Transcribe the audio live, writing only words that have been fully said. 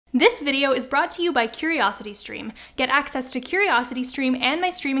This video is brought to you by CuriosityStream. Get access to CuriosityStream and my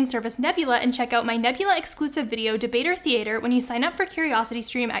streaming service Nebula and check out my Nebula exclusive video Debater Theater when you sign up for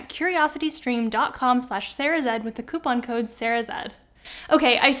CuriosityStream at curiositystream.com/SarahZ with the coupon code SarahZ.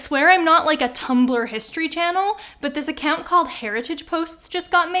 Okay, I swear I'm not like a Tumblr history channel, but this account called Heritage Posts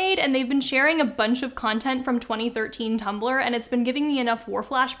just got made and they've been sharing a bunch of content from 2013 Tumblr and it's been giving me enough war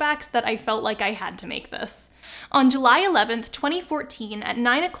flashbacks that I felt like I had to make this. On July 11th, 2014, at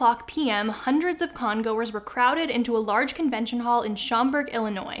 9:00 p.m., hundreds of congoers were crowded into a large convention hall in Schaumburg,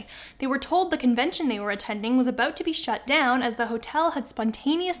 Illinois. They were told the convention they were attending was about to be shut down as the hotel had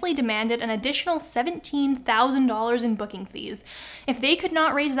spontaneously demanded an additional $17,000 in booking fees. If they could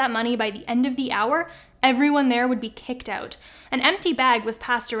not raise that money by the end of the hour, everyone there would be kicked out. An empty bag was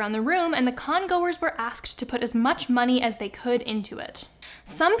passed around the room and the congoers were asked to put as much money as they could into it.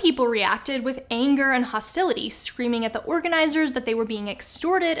 Some people reacted with anger and hostility, screaming at the organizers that they were being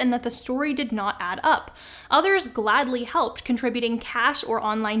extorted and that the story did not add up. Others gladly helped, contributing cash or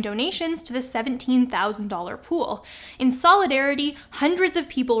online donations to the $17,000 pool. In solidarity, hundreds of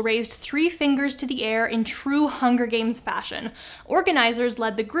people raised 3 fingers to the air in true Hunger Games fashion. Organizers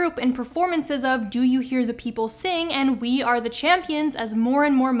led the group in performances of Do You Hear the People Sing and We Are the Champions as more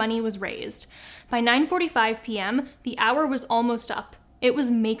and more money was raised. By 9:45 p.m., the hour was almost up. It was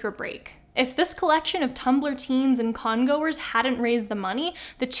make or break. If this collection of Tumblr teens and congoers hadn't raised the money,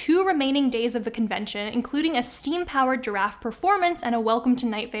 the 2 remaining days of the convention, including a steam-powered giraffe performance and a Welcome to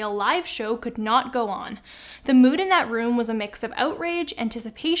Night Vale live show, could not go on. The mood in that room was a mix of outrage,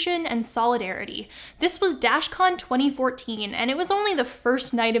 anticipation, and solidarity. This was Dashcon 2014, and it was only the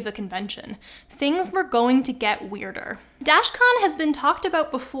first night of the convention. Things were going to get weirder. Dashcon has been talked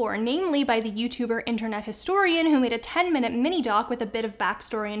about before, namely by the YouTuber Internet Historian who made a 10-minute mini-doc with a bit of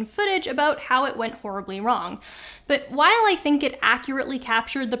backstory and footage about how it went horribly wrong. But while I think it accurately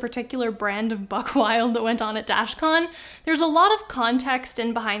captured the particular brand of buck wild that went on at Dashcon, there's a lot of context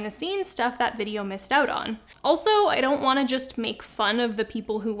and behind-the-scenes stuff that video missed out on. Also, I don't want to just make fun of the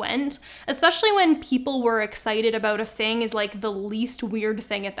people who went, especially when people were excited about a thing is like the least weird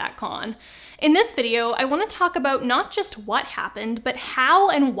thing at that con. In this video, I want to talk about not just what happened, but how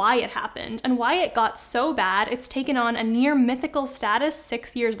and why it happened, and why it got so bad it's taken on a near mythical status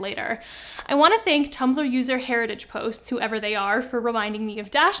 6 years later. I want to thank Tumblr user Heritage Posts, whoever they are, for reminding me of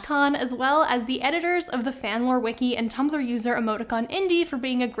Dashcon, as well as the editors of the Fanlore Wiki and Tumblr user Emoticon Indie for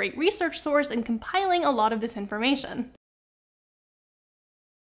being a great research source and compiling a lot of this information.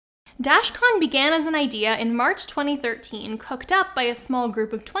 Dashcon began as an idea in March 2013, cooked up by a small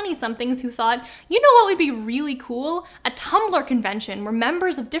group of 20-somethings who thought, you know what would be really cool? A Tumblr convention where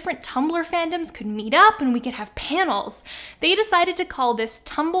members of different Tumblr fandoms could meet up and we could have panels. They decided to call this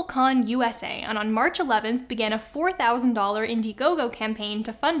TumbleCon USA, and on March 11th began a $4,000 Indiegogo campaign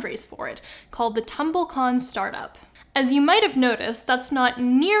to fundraise for it, called the TumbleCon Startup. As you might have noticed, that's not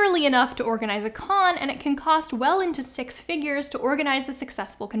nearly enough to organize a con, and it can cost well into 6 figures to organize a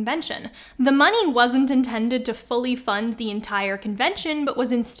successful convention. The money wasn't intended to fully fund the entire convention, but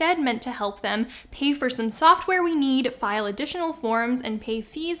was instead meant to help them pay for some software we need, file additional forms, and pay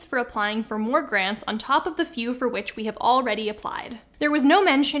fees for applying for more grants on top of the few for which we have already applied. There was no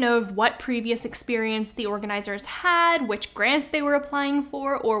mention of what previous experience the organizers had, which grants they were applying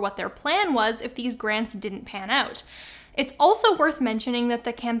for, or what their plan was if these grants didn't pan out. It's also worth mentioning that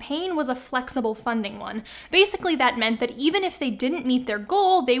the campaign was a flexible funding one. Basically, that meant that even if they didn't meet their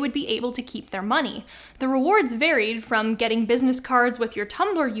goal, they would be able to keep their money. The rewards varied from getting business cards with your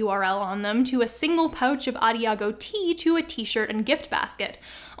Tumblr URL on them to a single pouch of Adiago tea to a t-shirt and gift basket.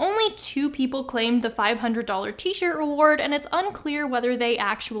 Only 2 people claimed the $500 t-shirt reward, and it's unclear whether they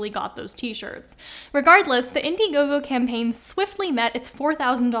actually got those t-shirts. Regardless, the Indiegogo campaign swiftly met its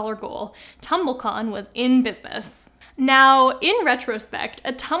 $4,000 goal. TumbleCon was in business. Now, in retrospect,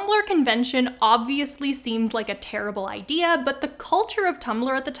 a Tumblr convention obviously seems like a terrible idea, but the culture of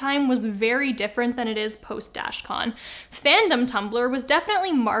Tumblr at the time was very different than it is post-Dashcon. Fandom Tumblr was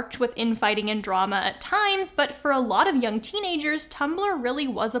definitely marked with infighting and drama at times, but for a lot of young teenagers, Tumblr really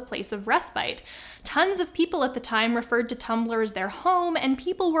was a place of respite. Tons of people at the time referred to Tumblr as their home, and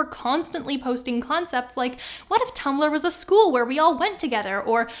people were constantly posting concepts like, what if Tumblr was a school where we all went together?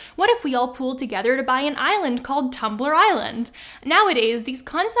 Or what if we all pooled together to buy an island called Tumblr Island? Nowadays, these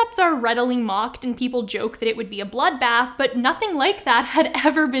concepts are readily mocked and people joke that it would be a bloodbath, but nothing like that had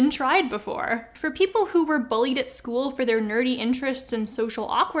ever been tried before. For people who were bullied at school for their nerdy interests and social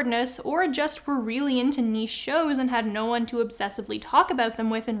awkwardness, or just were really into niche shows and had no one to obsessively talk about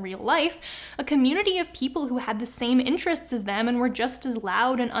them with in real life, a community of people who had the same interests as them and were just as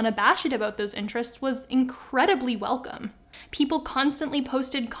loud and unabashed about those interests was incredibly welcome. People constantly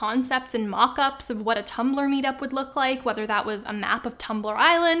posted concepts and mock-ups of what a Tumblr meetup would look like, whether that was a map of Tumblr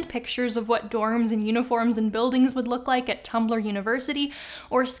Island, pictures of what dorms and uniforms and buildings would look like at Tumblr University,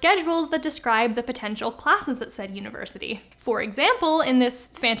 or schedules that describe the potential classes at said university. For example, in this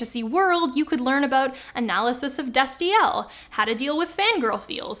fantasy world, you could learn about analysis of Destiel, how to deal with fangirl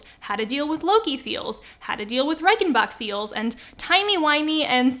feels, how to deal with Loki feels, how to deal with Reichenbach feels, and timey-wimey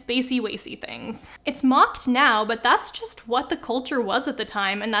and spacey-wacy things. It's mocked now, but that's just what the culture was at the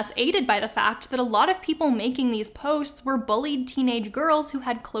time, and that's aided by the fact that a lot of people making these posts were bullied teenage girls who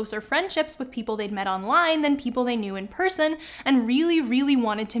had closer friendships with people they'd met online than people they knew in person, and really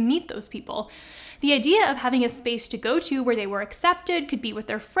wanted to meet those people. The idea of having a space to go to where they were accepted, could be with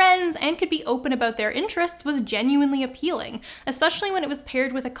their friends, and could be open about their interests was genuinely appealing, especially when it was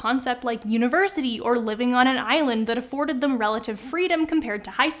paired with a concept like university or living on an island that afforded them relative freedom compared to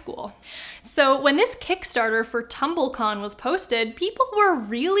high school. So when this Kickstarter for TumbleCon was posted, people were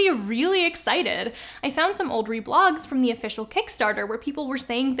really excited. I found some old reblogs from the official Kickstarter where people were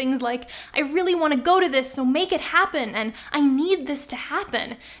saying things like, "I really want to go to this, so make it happen," and "I need this to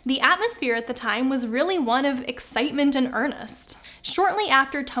happen." The atmosphere at the time was really one of excitement and earnest. Shortly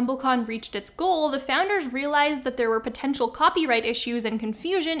after TumbleCon reached its goal, the founders realized that there were potential copyright issues and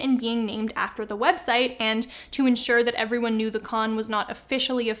confusion in being named after the website, and to ensure that everyone knew the con was not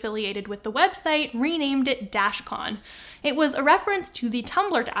officially affiliated with the website, renamed it Dashcon. It was a reference to the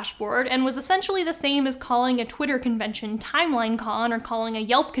Tumblr dashboard and was essentially the same as calling a Twitter convention TimelineCon or calling a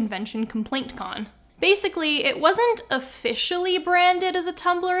Yelp convention ComplaintCon. Basically, it wasn't officially branded as a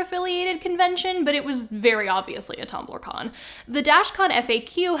Tumblr-affiliated convention, but it was very obviously a TumblerCon. The Dashcon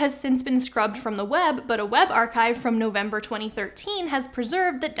FAQ has since been scrubbed from the web, but a web archive from November 2013 has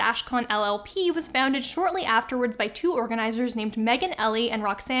preserved that Dashcon LLP was founded shortly afterwards by two organizers named Megan Ellie and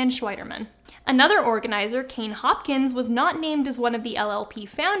Roxanne Schweiderman. Another organizer, Kane Hopkins, was not named as one of the LLP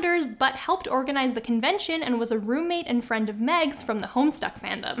founders, but helped organize the convention and was a roommate and friend of Meg's from the Homestuck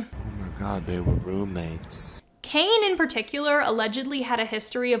fandom. God, they were roommates. Kane, in particular, allegedly had a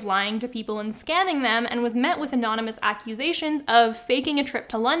history of lying to people and scamming them, and was met with anonymous accusations of faking a trip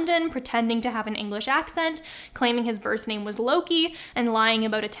to London, pretending to have an English accent, claiming his birth name was Loki, and lying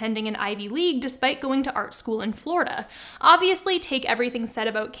about attending an Ivy League despite going to art school in Florida. Obviously, take everything said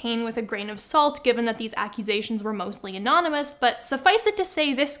about Kane with a grain of salt, given that these accusations were mostly anonymous, but suffice it to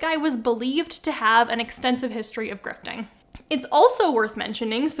say this guy was believed to have an extensive history of grifting. It's also worth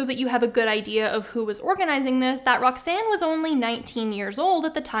mentioning, so that you have a good idea of who was organizing this, that Roxanne was only 19 years old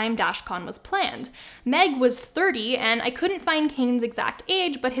at the time Dashcon was planned. Meg was 30, and I couldn't find Kane's exact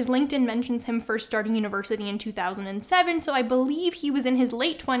age, but his LinkedIn mentions him first starting university in 2007, so I believe he was in his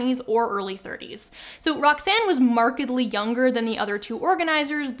late 20s or early 30s. So Roxanne was markedly younger than the other two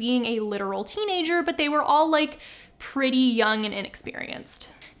organizers, being a literal teenager, but they were all like pretty young and inexperienced.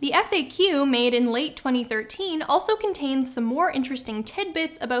 The FAQ, made in late 2013, also contains some more interesting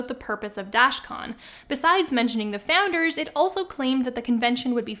tidbits about the purpose of Dashcon. Besides mentioning the founders, it also claimed that the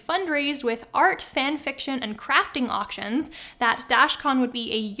convention would be fundraised with art, fan fiction, and crafting auctions, that Dashcon would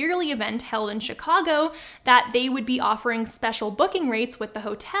be a yearly event held in Chicago, that they would be offering special booking rates with the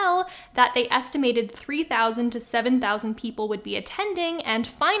hotel, that they estimated 3,000 to 7,000 people would be attending, and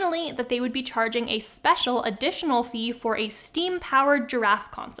finally, that they would be charging a special additional fee for a steam-powered giraffe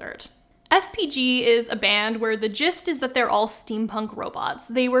concert. SPG is a band where the gist is that they're all steampunk robots.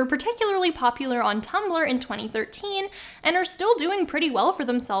 They were particularly popular on Tumblr in 2013 and are still doing pretty well for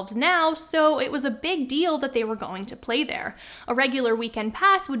themselves now, so it was a big deal that they were going to play there. A regular weekend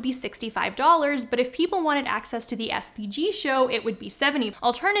pass would be $65, but if people wanted access to the SPG show, it would be $70.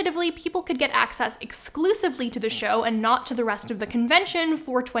 Alternatively, people could get access exclusively to the show and not to the rest of the convention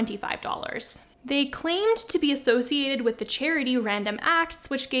for $25. They claimed to be associated with the charity Random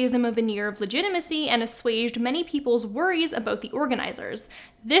Acts, which gave them a veneer of legitimacy and assuaged many people's worries about the organizers.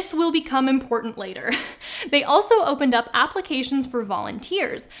 This will become important later. They also opened up applications for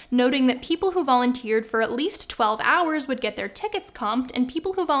volunteers, noting that people who volunteered for at least 12 hours would get their tickets comped, and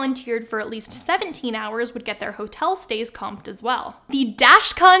people who volunteered for at least 17 hours would get their hotel stays comped as well. The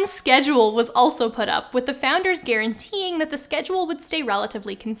Dashcon schedule was also put up, with the founders guaranteeing that the schedule would stay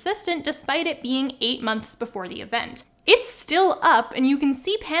relatively consistent despite it being 8 months before the event. It's still up, and you can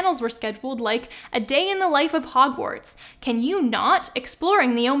see panels were scheduled like A Day in the Life of Hogwarts, Can You Not?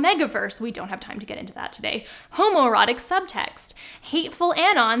 Exploring the Omegaverse, we don't have time to get into that today, Homoerotic Subtext, Hateful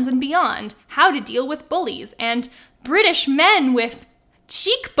Anons and Beyond, How to Deal with Bullies, and British Men with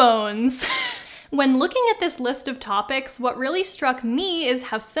Cheekbones. When looking at this list of topics, what really struck me is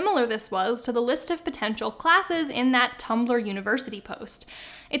how similar this was to the list of potential classes in that Tumblr university post.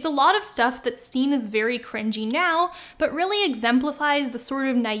 It's a lot of stuff that's seen as very cringy now, but really exemplifies the sort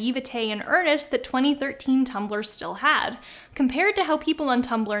of naivete and earnest that 2013 Tumblr still had. Compared to how people on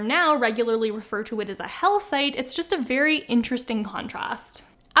Tumblr now regularly refer to it as a hell site, it's just a very interesting contrast.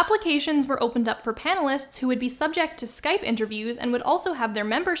 Applications were opened up for panelists who would be subject to Skype interviews and would also have their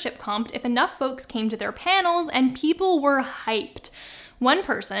membership comped if enough folks came to their panels, and people were hyped. One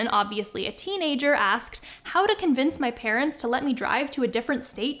person, obviously a teenager, asked how to convince my parents to let me drive to a different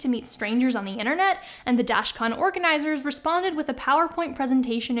state to meet strangers on the internet, and the Dashcon organizers responded with a PowerPoint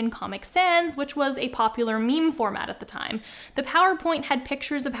presentation in Comic Sans, which was a popular meme format at the time. The PowerPoint had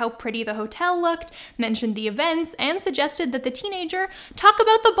pictures of how pretty the hotel looked, mentioned the events, and suggested that the teenager talk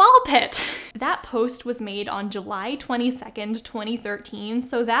about the ball pit. That post was made on July 22nd, 2013,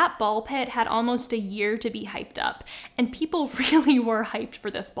 so that ball pit had almost a year to be hyped up, and people really were hyped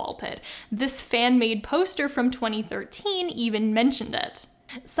for this ball pit. This fan-made poster from 2013 even mentioned it.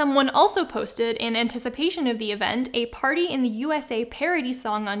 Someone also posted, in anticipation of the event, a Party in the USA parody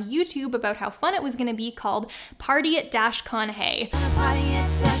song on YouTube about how fun it was going to be called Party at Dashcon Hey. Party at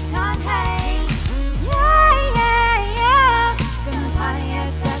Dashcon Hey. Yeah, yeah, yeah. Party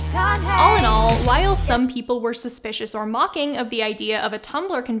at Dashcon Hey. All in all, while some people were suspicious or mocking of the idea of a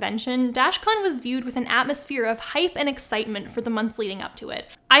Tumblr convention, Dashcon was viewed with an atmosphere of hype and excitement for the months leading up to it.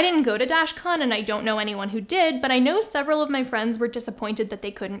 I didn't go to Dashcon, and I don't know anyone who did, but I know several of my friends were disappointed that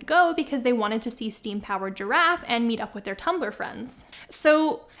they couldn't go because they wanted to see Steam-powered Giraffe and meet up with their Tumblr friends.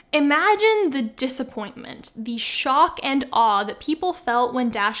 So imagine the disappointment, the shock and awe that people felt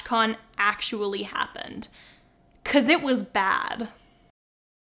when Dashcon actually happened. 'Cause it was bad.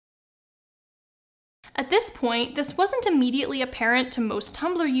 At this point, this wasn't immediately apparent to most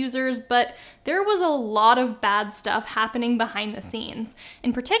Tumblr users, but there was a lot of bad stuff happening behind the scenes.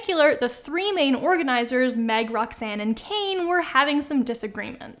 In particular, the three main organizers, Meg, Roxanne, and Kane, were having some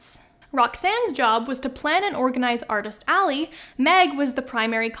disagreements. Roxanne's job was to plan and organize Artist Alley, Meg was the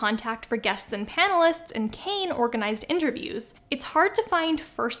primary contact for guests and panelists, and Kane organized interviews. It's hard to find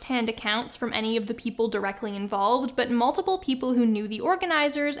first-hand accounts from any of the people directly involved, but multiple people who knew the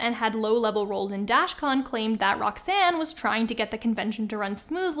organizers and had low-level roles in Dashcon claimed that Roxanne was trying to get the convention to run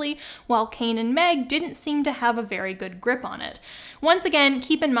smoothly, while Kane and Meg didn't seem to have a very good grip on it. Once again,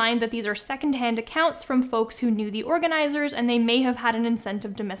 keep in mind that these are second-hand accounts from folks who knew the organizers, and they may have had an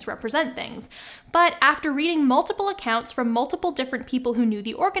incentive to misrepresent things. But after reading multiple accounts from multiple different people who knew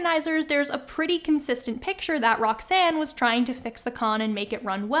the organizers, there's a pretty consistent picture that Roxanne was trying to fix the con and make it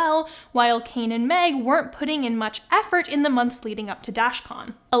run well, while Kane and Meg weren't putting in much effort in the months leading up to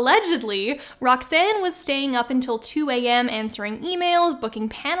Dashcon. Allegedly, Roxanne was staying up until 2 a.m. answering emails, booking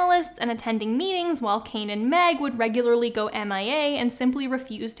panelists, and attending meetings, while Kane and Meg would regularly go MIA and simply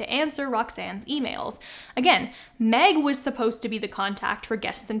refuse to answer Roxanne's emails. Again, Meg was supposed to be the contact for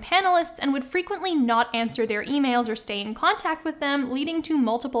guests and panelists and would frequently not answer their emails or stay in contact with them, leading to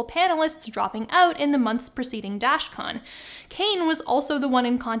multiple panelists dropping out in the months preceding Dashcon. Kane was also the one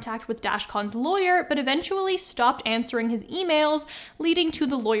in contact with Dashcon's lawyer, but eventually stopped answering his emails, leading to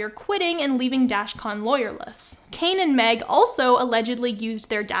the lawyer quitting and leaving Dashcon lawyerless. Kane and Meg also allegedly used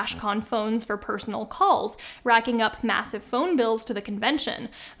their Dashcon phones for personal calls, racking up massive phone bills to the convention.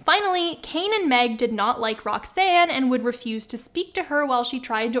 Finally, Kane and Meg did not like Roxanne and would refuse to speak to her while she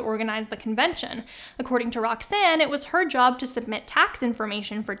tried to organize the convention. According to Roxanne, it was her job to submit tax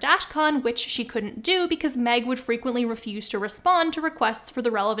information for Dashcon, which she couldn't do because Meg would frequently refuse to respond to requests for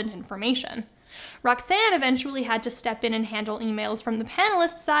the relevant information. Roxanne eventually had to step in and handle emails from the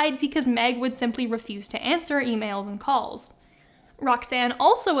panelist side because Meg would simply refuse to answer emails and calls. Roxanne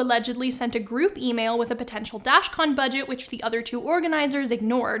also allegedly sent a group email with a potential Dashcon budget, which the other two organizers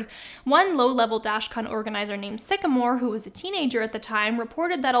ignored. One low-level Dashcon organizer named Sycamore, who was a teenager at the time,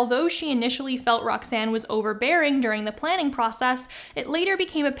 reported that although she initially felt Roxanne was overbearing during the planning process, it later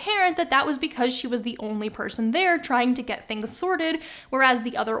became apparent that that was because she was the only person there trying to get things sorted, whereas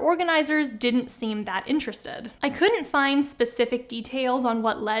the other organizers didn't seem that interested. I couldn't find specific details on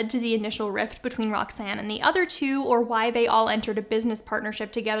what led to the initial rift between Roxanne and the other two, or why they all entered a business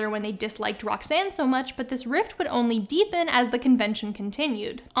partnership together when they disliked Roxanne so much, but this rift would only deepen as the convention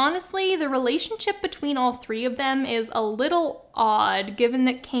continued. Honestly, the relationship between all three of them is a little odd, given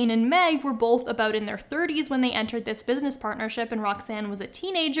that Kane and Meg were both about in their 30s when they entered this business partnership and Roxanne was a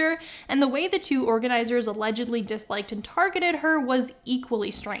teenager, and the way the two organizers allegedly disliked and targeted her was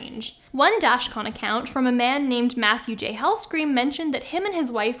equally strange. One Dashcon account from a man named Matthew J. Hellscream mentioned that him and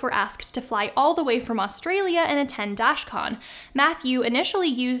his wife were asked to fly all the way from Australia and attend Dashcon. Matthew initially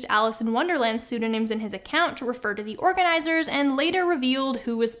used Alice in Wonderland's pseudonyms in his account to refer to the organizers and later revealed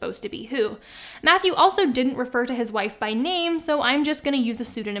who was supposed to be who. Matthew also didn't refer to his wife by name, so I'm just going to use a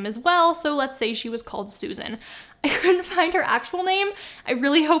pseudonym as well, so let's say she was called Susan. I couldn't find her actual name. I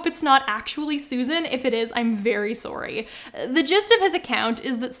really hope it's not actually Susan. If it is, I'm very sorry. The gist of his account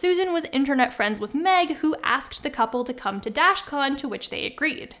is that Susan was internet friends with Meg, who asked the couple to come to Dashcon, to which they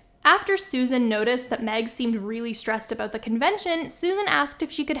agreed. After Susan noticed that Meg seemed really stressed about the convention, Susan asked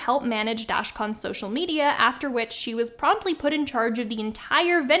if she could help manage Dashcon's social media, after which she was promptly put in charge of the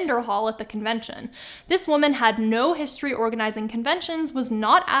entire vendor hall at the convention. This woman had no history organizing conventions, was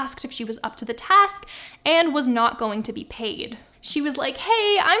not asked if she was up to the task, and was not going to be paid. She was like,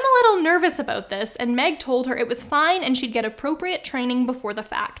 "Hey, I'm a little nervous about this," and Meg told her it was fine and she'd get appropriate training before the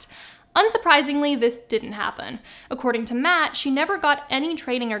fact. Unsurprisingly, this didn't happen. According to Matt, she never got any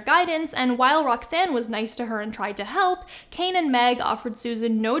training or guidance, and while Roxanne was nice to her and tried to help, Kane and Meg offered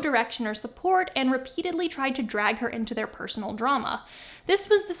Susan no direction or support and repeatedly tried to drag her into their personal drama. This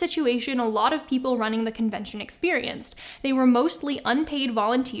was the situation a lot of people running the convention experienced. They were mostly unpaid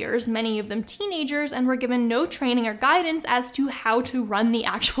volunteers, many of them teenagers, and were given no training or guidance as to how to run the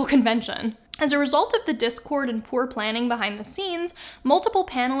actual convention. As a result of the discord and poor planning behind the scenes, multiple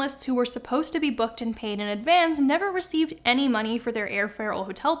panelists who were supposed to be booked and paid in advance never received any money for their airfare or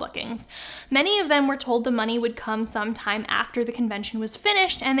hotel bookings. Many of them were told the money would come sometime after the convention was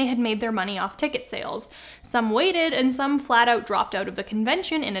finished and they had made their money off ticket sales. Some waited and some flat out dropped out of the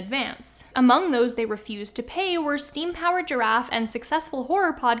convention in advance. Among those they refused to pay were Steam-Powered Giraffe and successful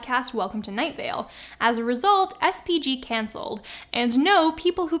horror podcast Welcome to Night Vale. As a result, SPG canceled. And no,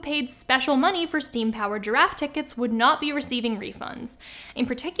 people who paid special money for Steam-Powered Giraffe tickets would not be receiving refunds. In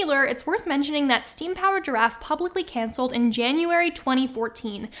particular, it's worth mentioning that Steam-Powered Giraffe publicly canceled in January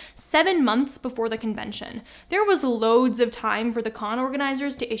 2014, 7 months before the convention. There was loads of time for the con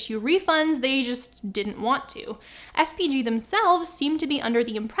organizers to issue refunds, they just didn't want to. SPG themselves seemed to be under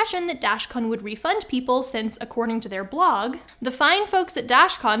the impression that Dashcon would refund people since, according to their blog, "The fine folks at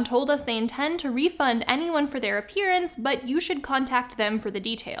Dashcon told us they intend to refund anyone for their appearance, but you should contact them for the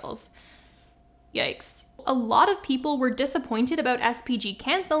details." Yikes. A lot of people were disappointed about SPG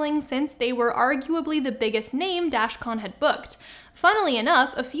canceling since they were arguably the biggest name Dashcon had booked. Funnily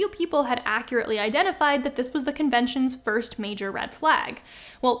enough, a few people had accurately identified that this was the convention's first major red flag.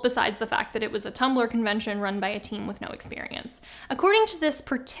 Well, besides the fact that it was a Tumblr convention run by a team with no experience. According to this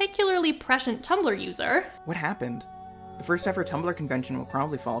particularly prescient Tumblr user, "What happened? The first ever Tumblr convention will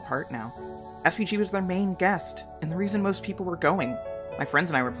probably fall apart now. SPG was their main guest, and the reason most people were going. My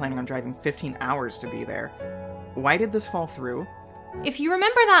friends and I were planning on driving 15 hours to be there. Why did this fall through?" If you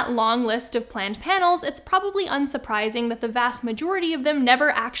remember that long list of planned panels, it's probably unsurprising that the vast majority of them never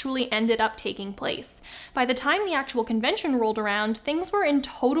actually ended up taking place. By the time the actual convention rolled around, things were in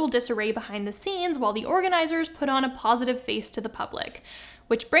total disarray behind the scenes while the organizers put on a positive face to the public.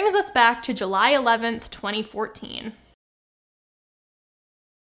 Which brings us back to July 11th, 2014.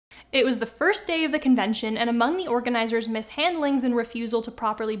 It was the first day of the convention, and among the organizers' mishandlings and refusal to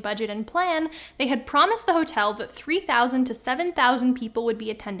properly budget and plan, they had promised the hotel that 3,000 to 7,000 people would be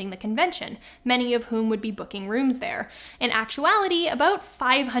attending the convention, many of whom would be booking rooms there. In actuality, about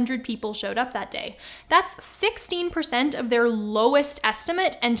 500 people showed up that day. That's 16% of their lowest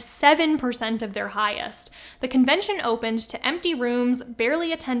estimate and 7% of their highest. The convention opened to empty rooms,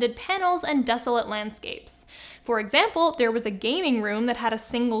 barely attended panels, and desolate landscapes. For example, there was a gaming room that had a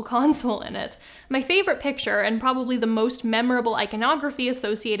single console in it. My favorite picture, and probably the most memorable iconography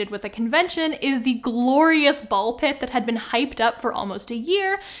associated with the convention, is the glorious ball pit that had been hyped up for almost a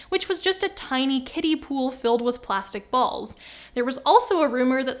year, which was just a tiny kiddie pool filled with plastic balls. There was also a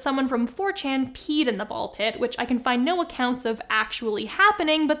rumor that someone from 4chan peed in the ball pit, which I can find no accounts of actually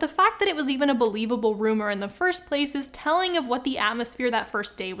happening, but the fact that it was even a believable rumor in the first place is telling of what the atmosphere that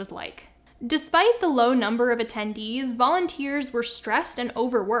first day was like. Despite the low number of attendees, volunteers were stressed and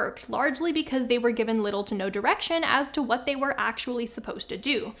overworked, largely because they were given little to no direction as to what they were actually supposed to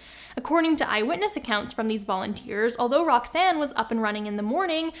do. According to eyewitness accounts from these volunteers, although Roxanne was up and running in the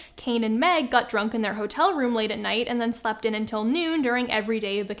morning, Kane and Meg got drunk in their hotel room late at night and then slept in until noon during every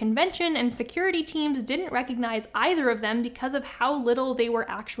day of the convention, and security teams didn't recognize either of them because of how little they were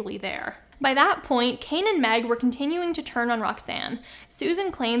actually there. By that point, Kane and Meg were continuing to turn on Roxanne.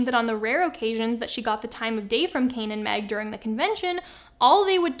 Susan claimed that on the rare occasions that she got the time of day from Kane and Meg during the convention, all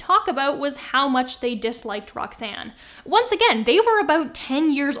they would talk about was how much they disliked Roxanne. Once again, they were about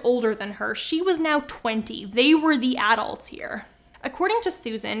 10 years older than her. She was now 20. They were the adults here. According to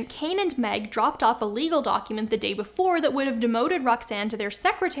Susan, Kane and Meg dropped off a legal document the day before that would have demoted Roxanne to their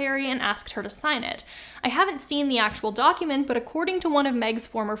secretary and asked her to sign it. I haven't seen the actual document, but according to one of Meg's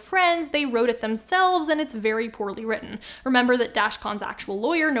former friends, they wrote it themselves and it's very poorly written. Remember that Dashcon's actual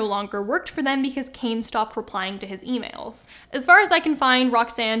lawyer no longer worked for them because Kane stopped replying to his emails. As far as I can find,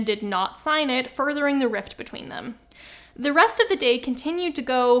 Roxanne did not sign it, furthering the rift between them. The rest of the day continued to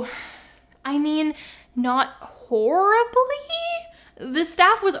go, not horribly? The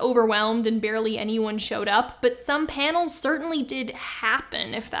staff was overwhelmed and barely anyone showed up, but some panels certainly did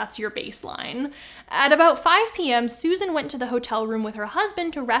happen, if that's your baseline. At about 5 p.m., Susan went to the hotel room with her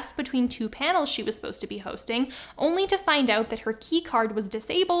husband to rest between 2 panels she was supposed to be hosting, only to find out that her key card was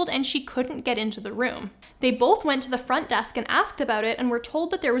disabled and she couldn't get into the room. They both went to the front desk and asked about it and were told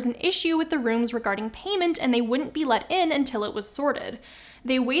that there was an issue with the rooms regarding payment and they wouldn't be let in until it was sorted.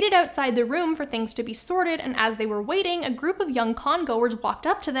 They waited outside the room for things to be sorted, and as they were waiting, a group of young congoers walked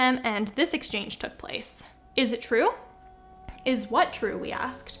up to them, and this exchange took place. Is it true? Is what true, we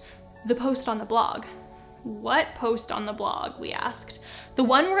asked. The post on the blog. What post on the blog, we asked. The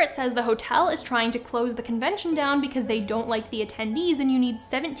one where it says the hotel is trying to close the convention down because they don't like the attendees and you need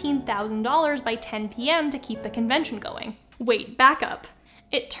 $17,000 by 10 p.m. to keep the convention going. Wait, back up.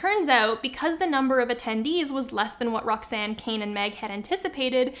 It turns out, because the number of attendees was less than what Roxanne, Kane, and Meg had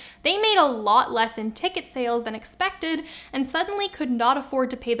anticipated, they made a lot less in ticket sales than expected and suddenly could not afford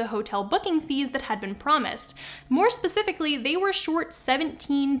to pay the hotel booking fees that had been promised. More specifically, they were short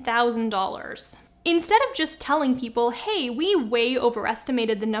 $17,000. Instead of just telling people, hey, we way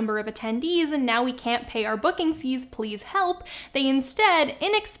overestimated the number of attendees and now we can't pay our booking fees, please help, they instead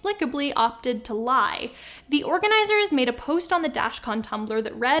inexplicably opted to lie. The organizers made a post on the Dashcon Tumblr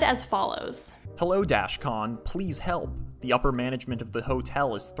that read as follows. Hello Dashcon, please help. The upper management of the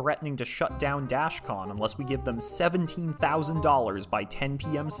hotel is threatening to shut down Dashcon unless we give them $17,000 by 10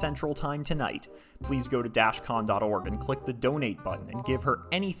 p.m. Central Time tonight. Please go to dashcon.org and click the donate button and give her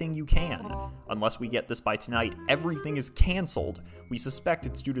anything you can. Unless we get this by tonight, everything is cancelled. We suspect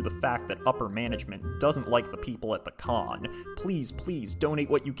it's due to the fact that upper management doesn't like the people at the con. Please, please donate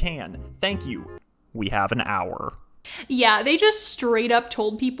what you can. Thank you. We have an hour. Yeah, they just straight up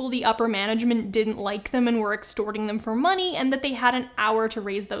told people the upper management didn't like them and were extorting them for money and that they had an hour to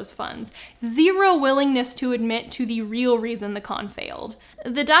raise those funds. Zero willingness to admit to the real reason the con failed.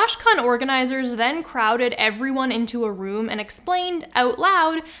 The Dashcon organizers then crowded everyone into a room and explained out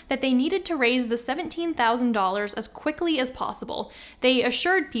loud that they needed to raise the $17,000 as quickly as possible. They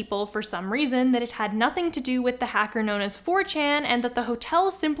assured people, for some reason, that it had nothing to do with the hacker known as 4chan and that the hotel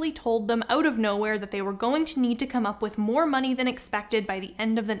simply told them out of nowhere that they were going to need to come up with more money than expected by the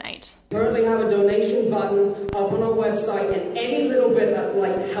end of the night. We currently have a donation button up on our website and any little bit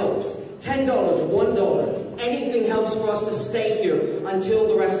that helps. $10, $1, anything helps for us to stay here until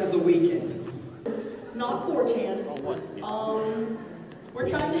the rest of the weekend. Not 4chan. We're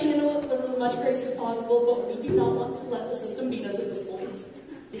trying to handle it with as much grace as possible, but we do not want to let the system beat us at this point.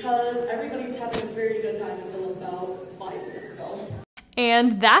 Because everybody was having a very good time until about 5 minutes ago.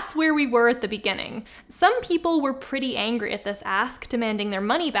 And that's where we were at the beginning. Some people were pretty angry at this ask, demanding their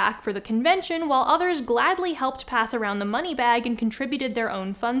money back for the convention, while others gladly helped pass around the money bag and contributed their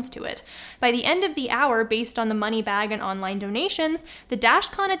own funds to it. By the end of the hour, based on the money bag and online donations, the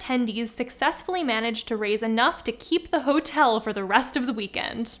Dashcon attendees successfully managed to raise enough to keep the hotel for the rest of the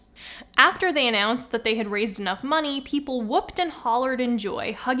weekend. After they announced that they had raised enough money, people whooped and hollered in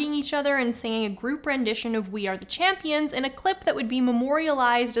joy, hugging each other and singing a group rendition of We Are the Champions in a clip that would be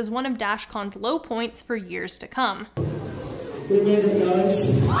memorialized as one of Dashcon's low points for years to come. We made it,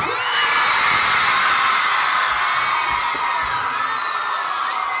 guys.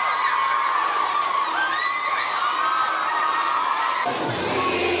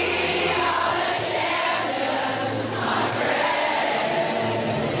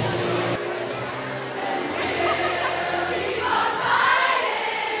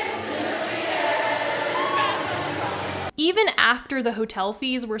 Even after the hotel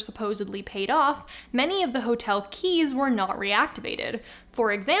fees were supposedly paid off, many of the hotel keys were not reactivated.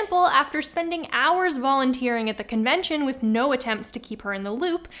 For example, after spending hours volunteering at the convention with no attempts to keep her in the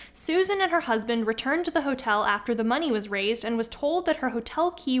loop, Susan and her husband returned to the hotel after the money was raised and was told that her hotel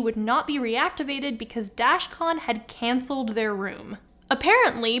key would not be reactivated because Dashcon had canceled their room.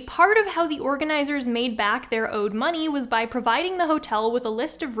 Apparently, part of how the organizers made back their owed money was by providing the hotel with a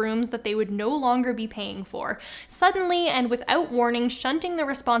list of rooms that they would no longer be paying for, suddenly and without warning shunting the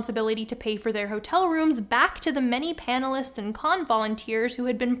responsibility to pay for their hotel rooms back to the many panelists and con volunteers who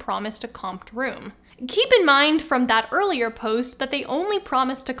had been promised a comped room. Keep in mind from that earlier post that they only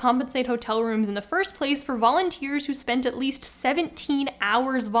promised to compensate hotel rooms in the first place for volunteers who spent at least 17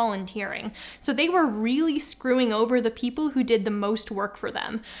 hours volunteering, so they were really screwing over the people who did the most work for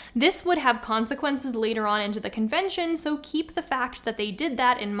them. This would have consequences later on into the convention, so keep the fact that they did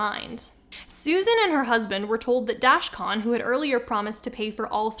that in mind. Susan and her husband were told that Dashcon, who had earlier promised to pay for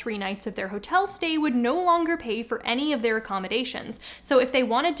all 3 nights of their hotel stay, would no longer pay for any of their accommodations, so if they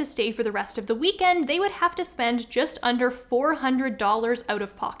wanted to stay for the rest of the weekend, they would have to spend just under $400 out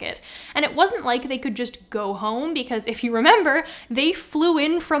of pocket. And it wasn't like they could just go home, because if you remember, they flew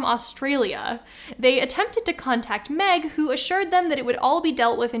in from Australia. They attempted to contact Meg, who assured them that it would all be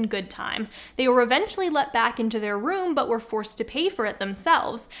dealt with in good time. They were eventually let back into their room, but were forced to pay for it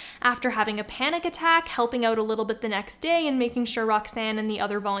themselves. After having a panic attack, helping out a little bit the next day, and making sure Roxanne and the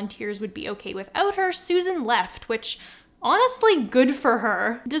other volunteers would be okay without her, Susan left, which honestly, good for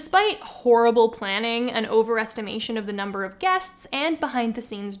her. Despite horrible planning, an overestimation of the number of guests, and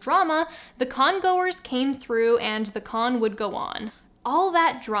behind-the-scenes drama, the con-goers came through and the con would go on. All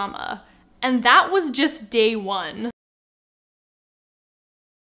that drama. And that was just day 1.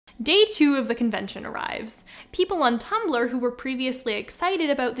 Day 2 of the convention arrives. People on Tumblr who were previously excited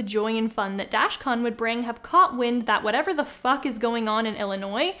about the joy and fun that Dashcon would bring have caught wind that whatever the fuck is going on in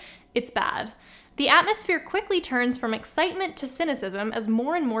Illinois, it's bad. The atmosphere quickly turns from excitement to cynicism as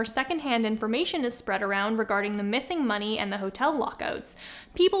more and more secondhand information is spread around regarding the missing money and the hotel lockouts.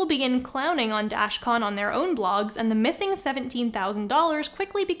 People begin clowning on Dashcon on their own blogs, and the missing $17,000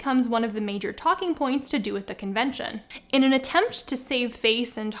 quickly becomes one of the major talking points to do with the convention. In an attempt to save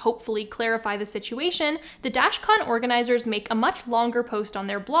face and hopefully clarify the situation, the Dashcon organizers make a much longer post on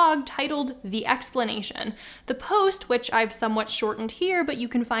their blog titled The Explanation. The post, which I've somewhat shortened here but you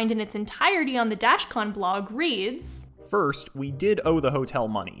can find in its entirety on the Dashcon blog, reads, First, we did owe the hotel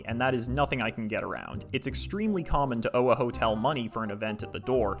money, and that is nothing I can get around. It's extremely common to owe a hotel money for an event at the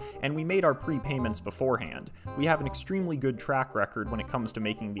door, and we made our prepayments beforehand. We have an extremely good track record when it comes to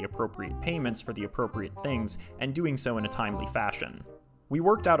making the appropriate payments for the appropriate things, and doing so in a timely fashion. We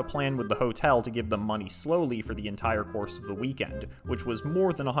worked out a plan with the hotel to give them money slowly for the entire course of the weekend, which was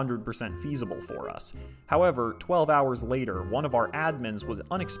more than 100% feasible for us. However, 12 hours later, one of our admins was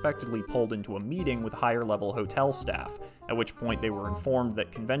unexpectedly pulled into a meeting with higher-level hotel staff, at which point they were informed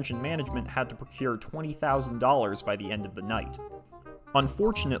that convention management had to procure $20,000 by the end of the night.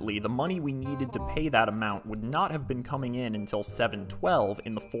 Unfortunately, the money we needed to pay that amount would not have been coming in until 7/12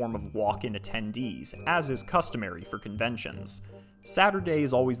 in the form of walk-in attendees, as is customary for conventions. Saturday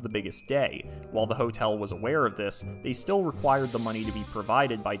is always the biggest day. While the hotel was aware of this, they still required the money to be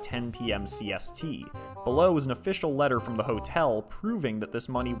provided by 10 p.m. CST. Below is an official letter from the hotel proving that this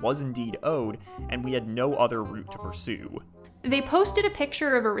money was indeed owed, and we had no other route to pursue. They posted a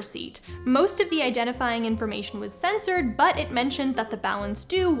picture of a receipt. Most of the identifying information was censored, but it mentioned that the balance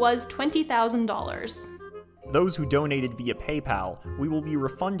due was $20,000. Those who donated via PayPal, we will be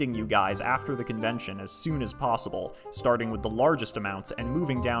refunding you guys after the convention as soon as possible, starting with the largest amounts and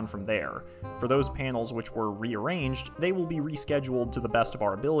moving down from there. For those panels which were rearranged, they will be rescheduled to the best of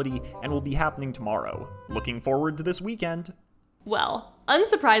our ability and will be happening tomorrow. Looking forward to this weekend! Well,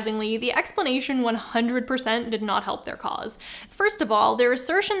 unsurprisingly, the explanation 100% did not help their cause. First of all, their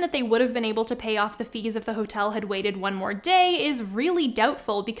assertion that they would have been able to pay off the fees if the hotel had waited one more day is really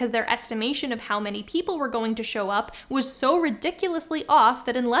doubtful because their estimation of how many people were going to show up was so ridiculously off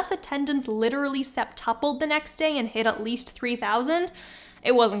that unless attendance literally septupled the next day and hit at least 3,000,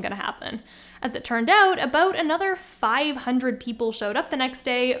 it wasn't going to happen. As it turned out, about another 500 people showed up the next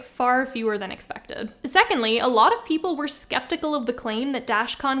day, far fewer than expected. Secondly, a lot of people were skeptical of the claim that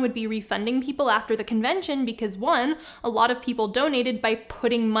Dashcon would be refunding people after the convention because 1, a lot of people donated by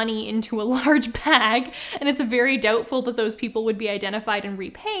putting money into a large bag, and it's very doubtful that those people would be identified and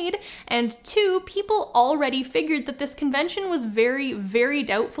repaid, and 2, people already figured that this convention was very, very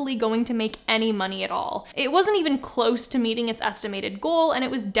doubtfully going to make any money at all. It wasn't even close to meeting its estimated goal, and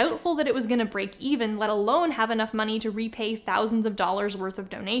it was doubtful that it was going to break even, let alone have enough money to repay thousands of dollars worth of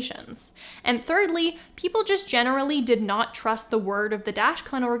donations. And thirdly, people just generally did not trust the word of the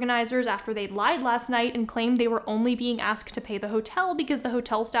Dashcon organizers after they'd lied last night and claimed they were only being asked to pay the hotel because the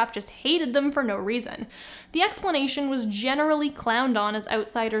hotel staff just hated them for no reason. The explanation was generally clowned on as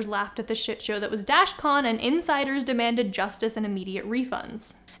outsiders laughed at the shit show that was Dashcon and insiders demanded justice and immediate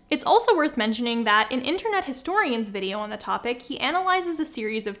refunds. It's also worth mentioning that in Internet Historian's video on the topic, he analyzes a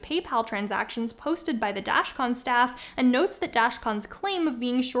series of PayPal transactions posted by the Dashcon staff and notes that Dashcon's claim of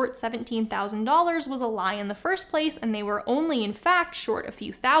being short $17,000 was a lie in the first place and they were only in fact short a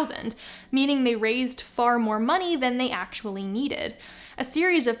few thousand, meaning they raised far more money than they actually needed. A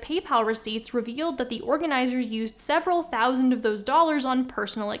series of PayPal receipts revealed that the organizers used several thousand of those dollars on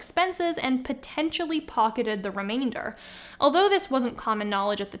personal expenses and potentially pocketed the remainder. Although this wasn't common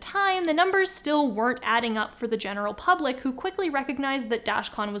knowledge at the time, the numbers still weren't adding up for the general public, who quickly recognized that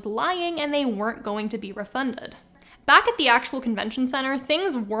Dashcon was lying and they weren't going to be refunded. Back at the actual convention center,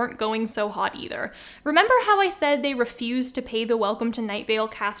 things weren't going so hot either. Remember how I said they refused to pay the Welcome to Night Vale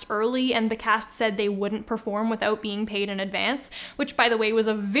cast early and the cast said they wouldn't perform without being paid in advance? Which, by the way, was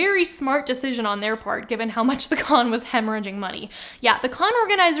a very smart decision on their part given how much the con was hemorrhaging money. Yeah, the con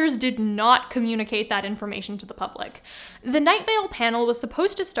organizers did not communicate that information to the public. The Night Vale panel was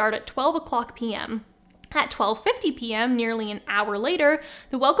supposed to start at 12 o'clock p.m. At 12:50 p.m., nearly an hour later,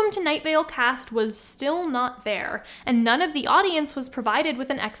 the Welcome to Night Vale cast was still not there, and none of the audience was provided with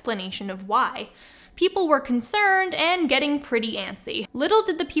an explanation of why. People were concerned and getting pretty antsy. Little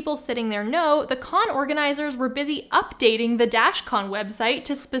did the people sitting there know, the con organizers were busy updating the Dashcon website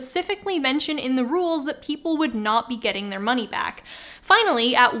to specifically mention in the rules that people would not be getting their money back.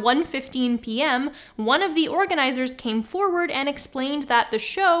 Finally, at 1:15 p.m., one of the organizers came forward and explained that the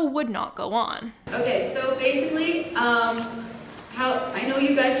show would not go on. Okay, so basically, I know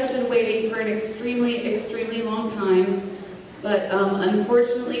you guys have been waiting for an extremely long time, but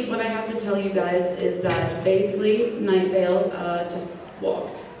unfortunately what I have to tell you guys is that basically Night Vale just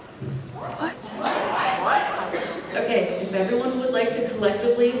walked. What? Okay, if everyone would like to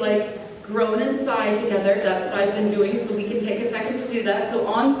collectively, groan and sigh together, that's what I've been doing, so we can take a second to do that. So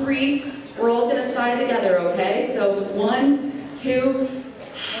on 3, we're all gonna sigh together, okay? So 1, 2. Give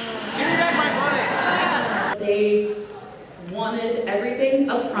me back my money! They wanted everything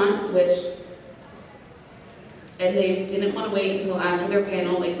up front, and they didn't want to wait until after their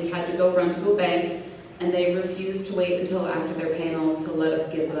panel, we had to go run to a bank, and they refused to wait until after their panel to let us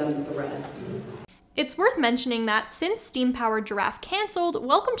give them the rest. It's worth mentioning that since Steam Powered Giraffe cancelled,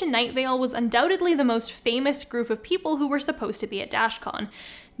 Welcome to Night Vale was undoubtedly the most famous group of people who were supposed to be at Dashcon.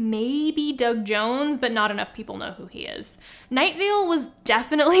 Maybe Doug Jones, but not enough people know who he is. Night Vale was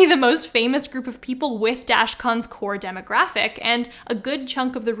definitely the most famous group of people with Dashcon's core demographic, and a good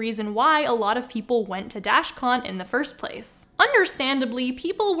chunk of the reason why a lot of people went to Dashcon in the first place. Understandably,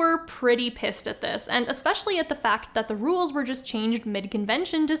 people were pretty pissed at this, and especially at the fact that the rules were just changed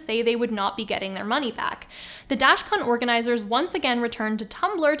mid-convention to say they would not be getting their money back. The Dashcon organizers once again returned to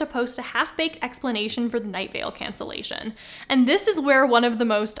Tumblr to post a half-baked explanation for the Night Vale cancellation. And this is where one of the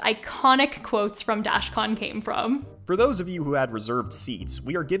most iconic quotes from Dashcon came from. For those of you who had reserved seats,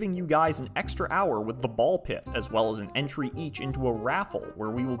 we are giving you guys an extra hour with the ball pit, as well as an entry each into a raffle, where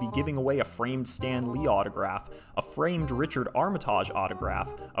we will be giving away a framed Stan Lee autograph, a framed Richard Armitage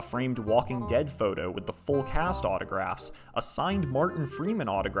autograph, a framed Walking Dead photo with the full cast autographs, a signed Martin Freeman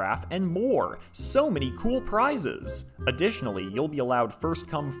autograph, and more! So many cool prizes! Additionally, you'll be allowed first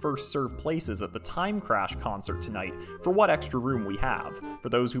come, first served places at the Time Crash concert tonight, for what extra room we have. For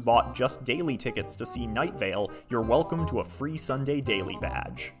those who bought just daily tickets to see Night Vale, you're welcome to a free Sunday daily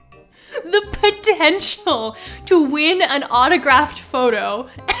badge. The potential to win an autographed photo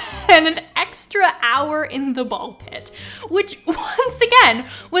and an extra hour in the ball pit, which once again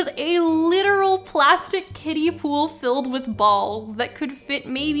was a literal plastic kiddie pool filled with balls that could fit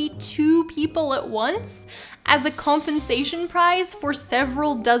maybe 2 people at once, as a compensation prize for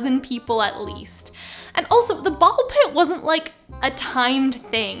several dozen people at least. And also, the ball pit wasn't like a timed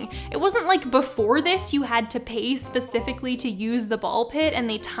thing. It wasn't like before this you had to pay specifically to use the ball pit and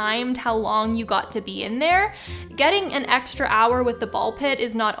they timed how long you got to be in there. Getting an extra hour with the ball pit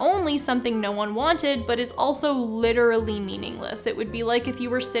is not only something no one wanted, but is also literally meaningless. It would be like if you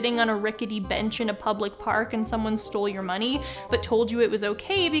were sitting on a rickety bench in a public park and someone stole your money, but told you it was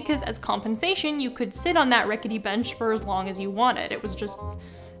okay because as compensation you could sit on that rickety bench for as long as you wanted. It was just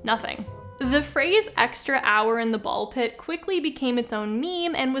nothing. The phrase extra hour in the ball pit quickly became its own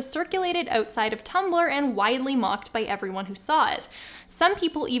meme and was circulated outside of Tumblr and widely mocked by everyone who saw it. Some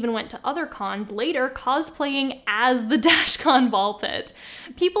people even went to other cons later cosplaying as the Dashcon ball pit.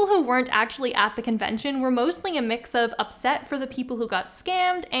 People who weren't actually at the convention were mostly a mix of upset for the people who got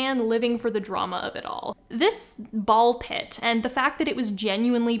scammed and living for the drama of it all. This ball pit, and the fact that it was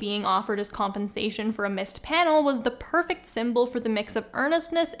genuinely being offered as compensation for a missed panel, was the perfect symbol for the mix of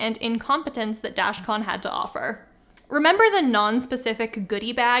earnestness and incompetence that Dashcon had to offer. Remember the non-specific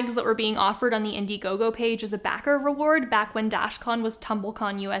goodie bags that were being offered on the Indiegogo page as a backer reward back when Dashcon was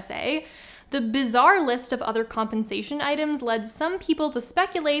TumbleCon USA? The bizarre list of other compensation items led some people to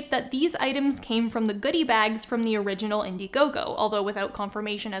speculate that these items came from the goodie bags from the original Indiegogo, although without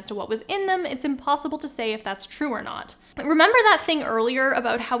confirmation as to what was in them, it's impossible to say if that's true or not. Remember that thing earlier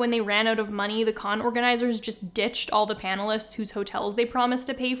about how when they ran out of money, the con organizers just ditched all the panelists whose hotels they promised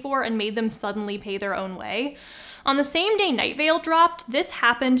to pay for and made them suddenly pay their own way? On the same day Night Vale dropped, this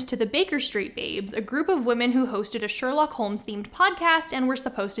happened to the Baker Street Babes, a group of women who hosted a Sherlock Holmes-themed podcast and were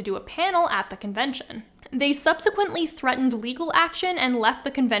supposed to do a panel at the convention. They subsequently threatened legal action and left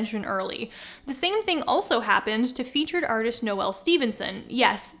the convention early. The same thing also happened to featured artist Noelle Stevenson,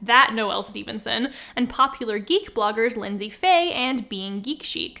 yes, that Noelle Stevenson, and popular geek bloggers Lindsay Faye and Being Geek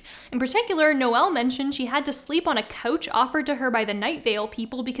Chic. In particular, Noelle mentioned she had to sleep on a couch offered to her by the Night Vale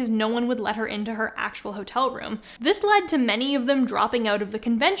people because no one would let her into her actual hotel room. This led to many of them dropping out of the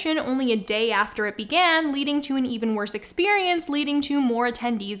convention only a day after it began, leading to an even worse experience, leading to more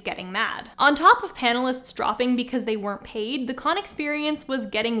attendees getting mad. On top of panelists dropping because they weren't paid, the con experience was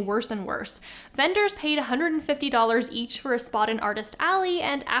getting worse and worse. Vendors paid $150 each for a spot in Artist Alley,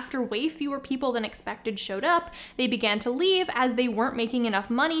 and after way fewer people than expected showed up, they began to leave as they weren't making enough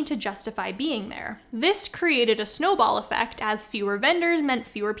money to justify being there. This created a snowball effect, as fewer vendors meant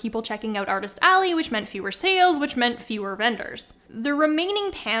fewer people checking out Artist Alley, which meant fewer sales, which meant fewer vendors. The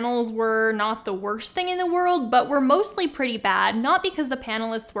remaining panels were not the worst thing in the world, but were mostly pretty bad, not because the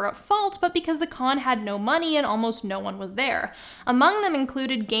panelists were at fault, but because the con had no money and almost no one was there. Among them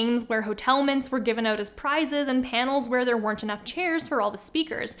included games where hotel mints were given out as prizes and panels where there weren't enough chairs for all the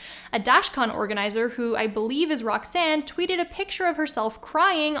speakers. A Dashcon organizer, who I believe is Roxanne, tweeted a picture of herself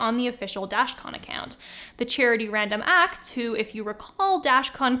crying on the official Dashcon account. The charity Random Acts, who, if you recall,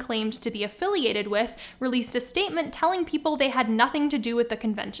 Dashcon claimed to be affiliated with, released a statement telling people they had nothing to do with the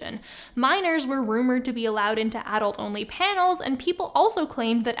convention. Minors were rumored to be allowed into adult-only panels, and people also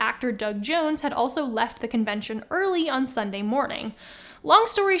claimed that actor Doug Jones had also left the convention early on Sunday morning. Long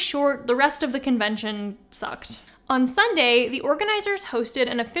story short, the rest of the convention sucked. On Sunday, the organizers hosted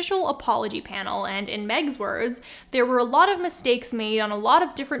an official apology panel, and in Meg's words, there were a lot of mistakes made on a lot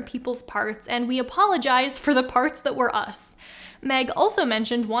of different people's parts, and we apologize for the parts that were us. Meg also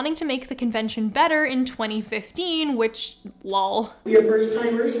mentioned wanting to make the convention better in 2015, which, lol. We are first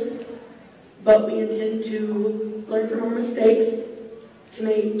timers, but we intend to learn from our mistakes to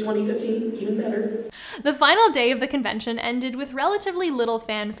make 2015 even better. The final day of the convention ended with relatively little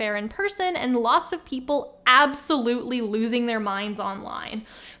fanfare in person and lots of people absolutely losing their minds online.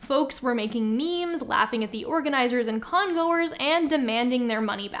 Folks were making memes, laughing at the organizers and congoers, and demanding their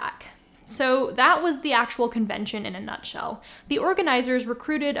money back. So that was the actual convention in a nutshell. The organizers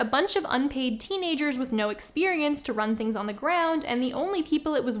recruited a bunch of unpaid teenagers with no experience to run things on the ground, and the only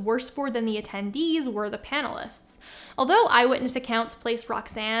people it was worse for than the attendees were the panelists. Although eyewitness accounts placed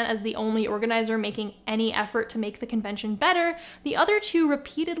Roxanne as the only organizer making any effort to make the convention better, the other two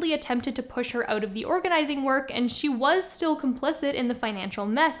repeatedly attempted to push her out of the organizing work, and she was still complicit in the financial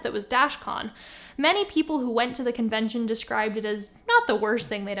mess that was Dashcon. Many people who went to the convention described it as not the worst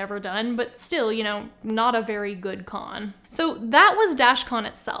thing they'd ever done, but still, not a very good con. So that was Dashcon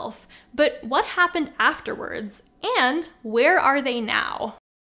itself, but what happened afterwards? And where are they now?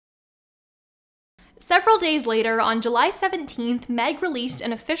 Several days later, on July 17th, Meg released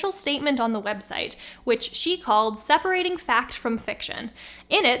an official statement on the website, which she called Separating Fact from Fiction.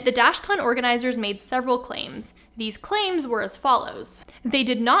 In it, the Dashcon organizers made several claims. These claims were as follows. They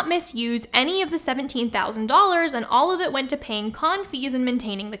did not misuse any of the $17,000, and all of it went to paying con fees and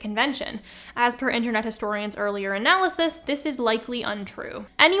maintaining the convention. As per Internet Historian's earlier analysis, this is likely untrue.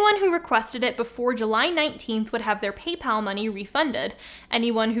 Anyone who requested it before July 19th would have their PayPal money refunded.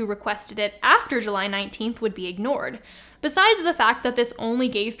 Anyone who requested it after July 19th would be ignored. Besides the fact that this only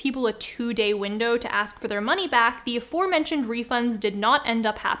gave people a 2-day window to ask for their money back, the aforementioned refunds did not end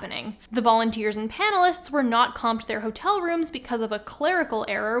up happening. The volunteers and panelists were not comped their hotel rooms because of a clerical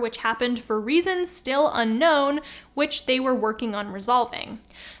error which happened for reasons still unknown, which they were working on resolving.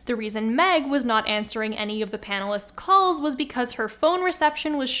 The reason Meg was not answering any of the panelists' calls was because her phone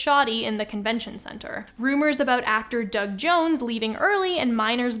reception was shoddy in the convention center. Rumors about actor Doug Jones leaving early and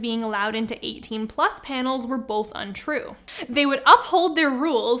minors being allowed into 18+ panels were both untrue. They would uphold their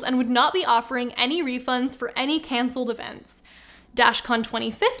rules and would not be offering any refunds for any canceled events. Dashcon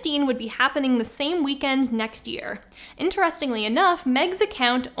 2015 would be happening the same weekend next year. Interestingly enough, Meg's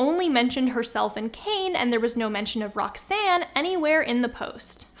account only mentioned herself and Kane, and there was no mention of Roxanne anywhere in the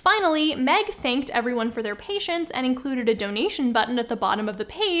post. Finally, Meg thanked everyone for their patience and included a donation button at the bottom of the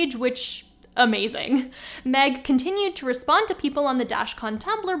page, which amazing. Meg continued to respond to people on the Dashcon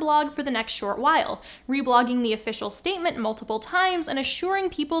Tumblr blog for the next short while, reblogging the official statement multiple times and assuring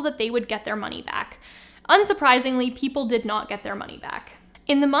people that they would get their money back. Unsurprisingly, people did not get their money back.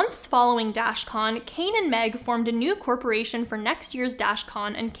 In the months following Dashcon, Kane and Meg formed a new corporation for next year's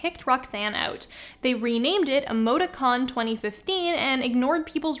Dashcon and kicked Roxanne out. They renamed it Emoticon 2015 and ignored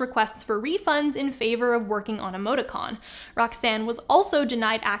people's requests for refunds in favor of working on Emoticon. Roxanne was also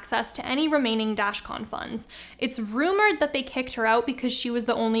denied access to any remaining Dashcon funds. It's rumored that they kicked her out because she was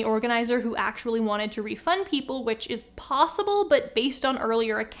the only organizer who actually wanted to refund people, which is possible, but based on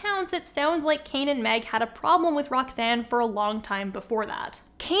earlier accounts, it sounds like Kane and Meg had a problem with Roxanne for a long time before that.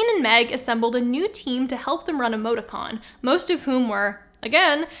 Kane and Meg assembled a new team to help them run Emoticon, most of whom were,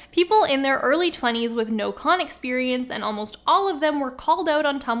 again, people in their early 20s with no con experience, and almost all of them were called out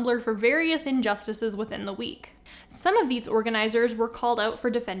on Tumblr for various injustices within the week. Some of these organizers were called out for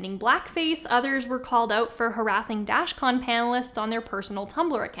defending blackface, others were called out for harassing Dashcon panelists on their personal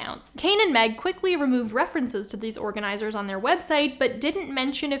Tumblr accounts. Kane and Meg quickly removed references to these organizers on their website, but didn't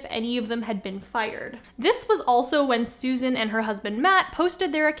mention if any of them had been fired. This was also when Susan and her husband Matt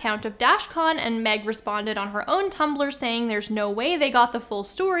posted their account of Dashcon, and Meg responded on her own Tumblr saying there's no way they got the full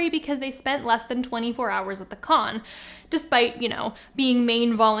story because they spent less than 24 hours at the con. Despite, being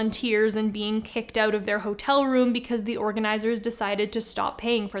main volunteers and being kicked out of their hotel room because the organizers decided to stop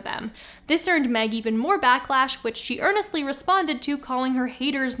paying for them. This earned Meg even more backlash, which she earnestly responded to, calling her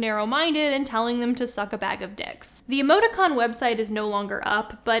haters narrow-minded and telling them to suck a bag of dicks. The Emoticon website is no longer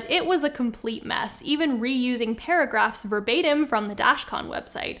up, but it was a complete mess, even reusing paragraphs verbatim from the Dashcon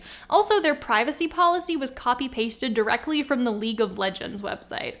website. Also, their privacy policy was copy-pasted directly from the League of Legends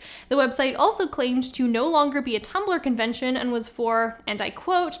website. The website also claimed to no longer be a Tumblr convention and was for, and I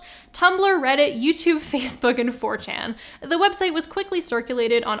quote, Tumblr, Reddit, YouTube, Facebook, and 4chan. The website was quickly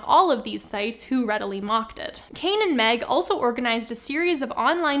circulated on all of these sites, who readily mocked it. Kane and Meg also organized a series of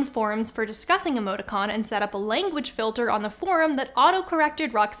online forums for discussing Emoticon and set up a language filter on the forum that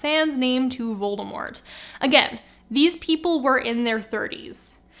auto-corrected Roxanne's name to Voldemort. Again, these people were in their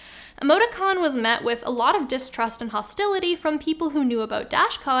 30s. Emoticon was met with a lot of distrust and hostility from people who knew about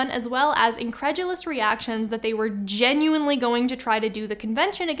Dashcon, as well as incredulous reactions that they were genuinely going to try to do the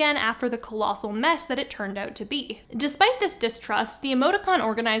convention again after the colossal mess that it turned out to be. Despite this distrust, the Emoticon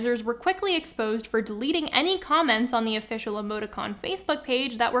organizers were quickly exposed for deleting any comments on the official Emoticon Facebook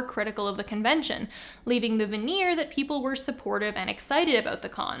page that were critical of the convention, leaving the veneer that people were supportive and excited about the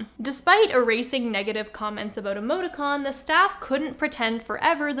con. Despite erasing negative comments about Emoticon, the staff couldn't pretend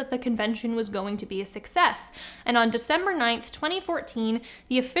forever that the convention was going to be a success, and on December 9th, 2014,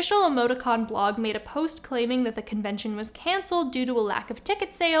 the official Emoticon blog made a post claiming that the convention was cancelled due to a lack of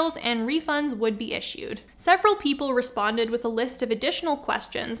ticket sales and refunds would be issued. Several people responded with a list of additional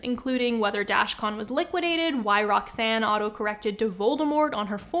questions, including whether Dashcon was liquidated, why Roxanne auto-corrected to Voldemort on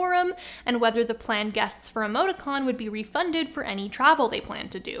her forum, and whether the planned guests for Emoticon would be refunded for any travel they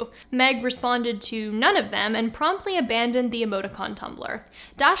planned to do. Meg responded to none of them and promptly abandoned the Emoticon Tumblr.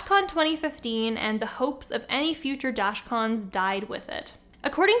 Dashcon 2015 and the hopes of any future Dashcons died with it.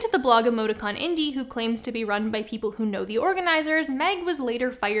 According to the blog Emoticon Indie, who claims to be run by people who know the organizers, Meg was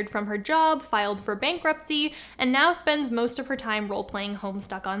later fired from her job, filed for bankruptcy, and now spends most of her time role-playing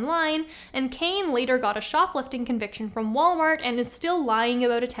Homestuck Online, and Kane later got a shoplifting conviction from Walmart and is still lying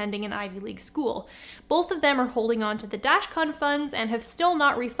about attending an Ivy League school. Both of them are holding on to the Dashcon funds and have still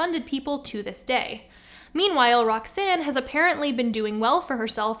not refunded people to this day. Meanwhile, Roxanne has apparently been doing well for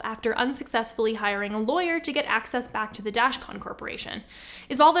herself after unsuccessfully hiring a lawyer to get access back to the Dashcon Corporation.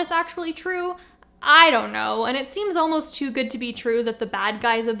 Is all this actually true? I don't know, and it seems almost too good to be true that the bad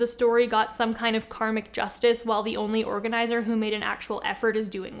guys of the story got some kind of karmic justice while the only organizer who made an actual effort is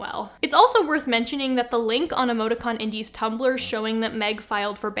doing well. It's also worth mentioning that the link on Emoticon Indie's Tumblr showing that Meg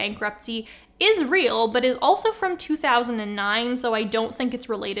filed for bankruptcy is real, but is also from 2009, so I don't think it's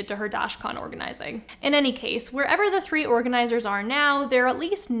related to her Dashcon organizing. In any case, wherever the three organizers are now, they're at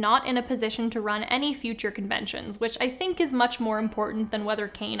least not in a position to run any future conventions, which I think is much more important than whether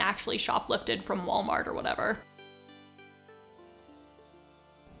Kane actually shoplifted from Walmart or whatever.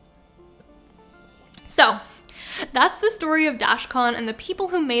 So, that's the story of Dashcon and the people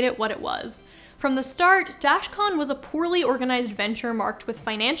who made it what it was. From the start, Dashcon was a poorly organized venture marked with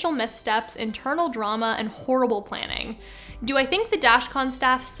financial missteps, internal drama, and horrible planning. Do I think the Dashcon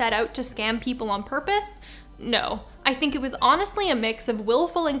staff set out to scam people on purpose? No. I think it was honestly a mix of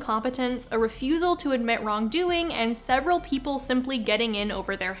willful incompetence, a refusal to admit wrongdoing, and several people simply getting in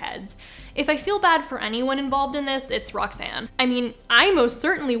over their heads. If I feel bad for anyone involved in this, it's Roxanne. I mean, I most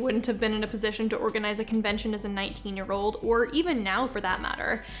certainly wouldn't have been in a position to organize a convention as a 19-year-old, or even now for that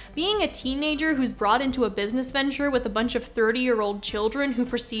matter. Being a teenager who's brought into a business venture with a bunch of 30-year-old children who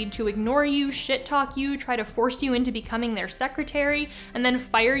proceed to ignore you, shit-talk you, try to force you into becoming their secretary, and then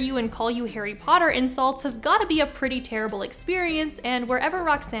fire you and call you Harry Potter insults has gotta be a pretty terrible experience, and wherever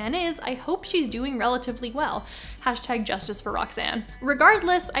Roxanne is, I hope she's doing relatively well. Hashtag justice for Roxanne.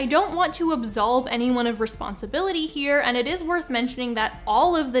 Regardless, I don't want to absolve anyone of responsibility here, and it is worth mentioning that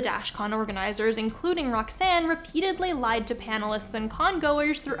all of the Dashcon organizers, including Roxanne, repeatedly lied to panelists and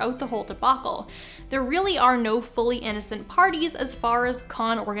con-goers throughout the whole debacle. There really are no fully innocent parties as far as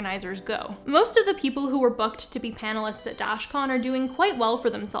con organizers go. Most of the people who were booked to be panelists at Dashcon are doing quite well for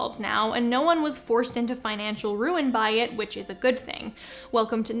themselves now, and no one was forced into financial ruin by it, which is a good thing.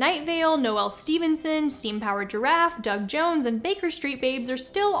 Welcome to Night Vale, Noelle Stevenson, Steam Powered Giraffe, Doug Jones, and Baker Street Babes are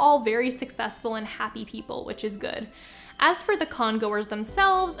still all very successful and happy people, which is good. As for the con-goers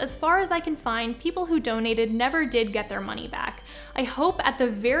themselves, as far as I can find, people who donated never did get their money back. I hope at the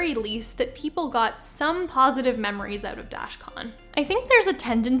very least that people got some positive memories out of Dashcon. I think there's a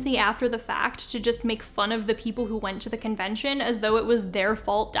tendency after the fact to just make fun of the people who went to the convention as though it was their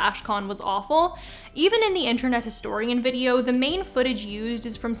fault Dashcon was awful. Even in the Internet Historian video, the main footage used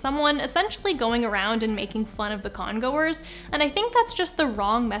is from someone essentially going around and making fun of the con-goers, and I think that's just the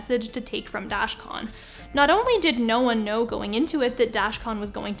wrong message to take from Dashcon. Not only did no one know going into it that Dashcon was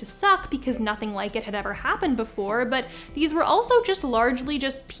going to suck because nothing like it had ever happened before, but these were also just largely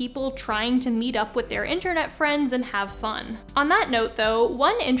just people trying to meet up with their internet friends and have fun. On that note though,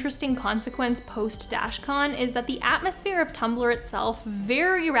 one interesting consequence post-Dashcon is that the atmosphere of Tumblr itself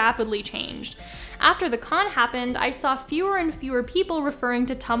very rapidly changed. After the con happened, I saw fewer and fewer people referring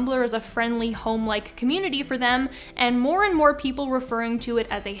to Tumblr as a friendly, home-like community for them, and more people referring to it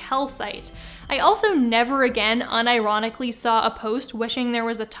as a hell site. I also never again unironically saw a post wishing there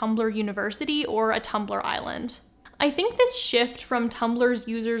was a Tumblr University or a Tumblr Island. I think this shift from Tumblr's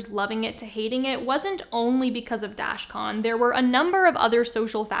users loving it to hating it wasn't only because of Dashcon. There were a number of other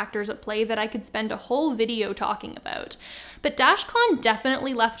social factors at play that I could spend a whole video talking about. But Dashcon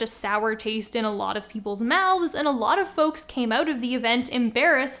definitely left a sour taste in a lot of people's mouths, and a lot of folks came out of the event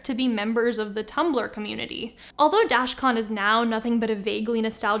embarrassed to be members of the Tumblr community. Although Dashcon is now nothing but a vaguely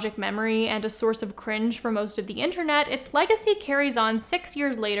nostalgic memory and a source of cringe for most of the internet, its legacy carries on 6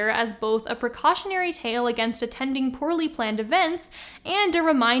 years later as both a precautionary tale against attending poorly planned events and a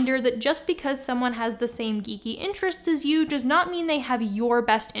reminder that just because someone has the same geeky interests as you does not mean they have your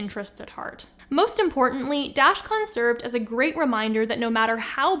best interests at heart. Most importantly, Dashcon served as a great reminder that no matter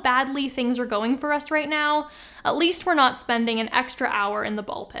how badly things are going for us right now, at least we're not spending an extra hour in the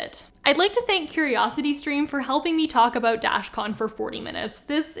ball pit. I'd like to thank CuriosityStream for helping me talk about Dashcon for 40 minutes.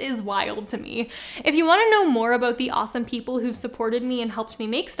 This is wild to me. If you want to know more about the awesome people who've supported me and helped me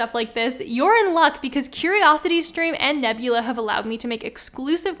make stuff like this, you're in luck because CuriosityStream and Nebula have allowed me to make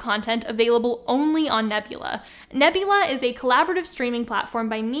exclusive content available only on Nebula. Nebula is a collaborative streaming platform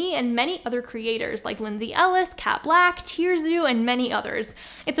by me and many other creators like Lindsay Ellis, Kat Black, Tierzoo, and many others.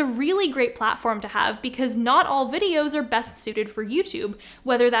 It's a really great platform to have because not all videos are best suited for YouTube,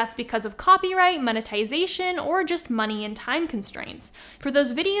 whether that's because of copyright, monetization, or just money and time constraints. For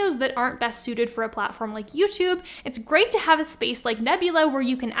those videos that aren't best suited for a platform like YouTube, it's great to have a space like Nebula where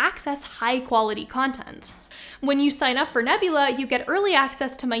you can access high-quality content. When you sign up for Nebula, you get early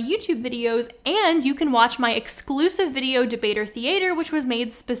access to my YouTube videos, and you can watch my exclusive video Debater Theater, which was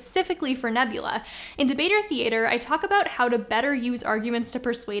made specifically for Nebula. In Debater Theater, I talk about how to better use arguments to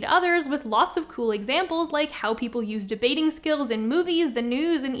persuade others with lots of cool examples like how people use debating skills in movies, the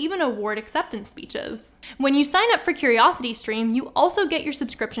news, and even award acceptance speeches. When you sign up for CuriosityStream, you also get your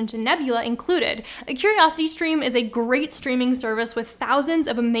subscription to Nebula included. CuriosityStream is a great streaming service with thousands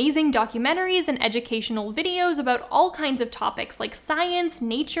of amazing documentaries and educational videos about all kinds of topics like science,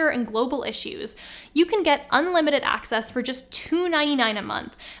 nature, and global issues. You can get unlimited access for just $2.99 a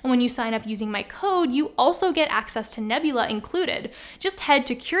month, and when you sign up using my code, you also get access to Nebula included. Just head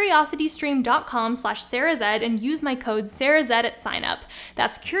to curiositystream.com/SarahZ and use my code SarahZ at signup.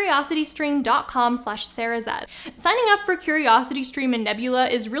 That's curiositystream.com/SarahZ. Signing up for CuriosityStream and Nebula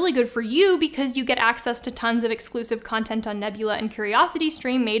is really good for you because you get access to tons of exclusive content on Nebula and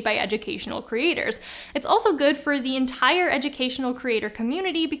CuriosityStream made by educational creators. It's also good for the entire educational creator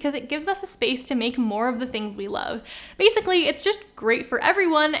community because it gives us a space to make more of the things we love. Basically, it's just great for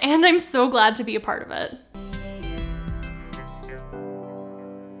everyone, and I'm so glad to be a part of it.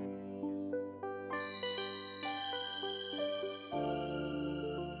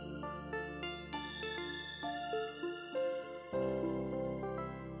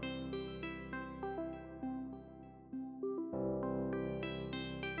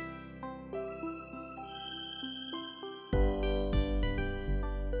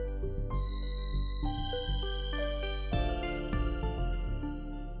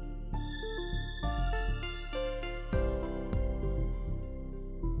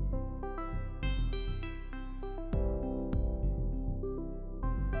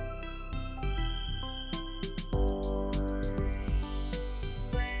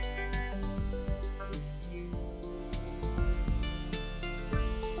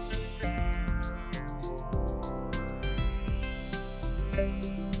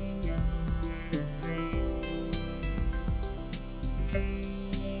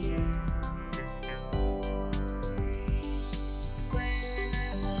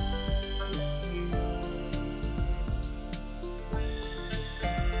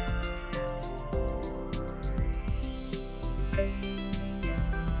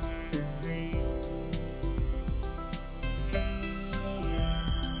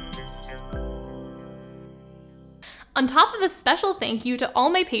 On top of a special thank you to all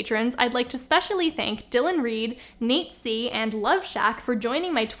my patrons, I'd like to specially thank Dylan Reed, Nate C, and Love Shack for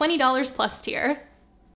joining my $20 plus tier.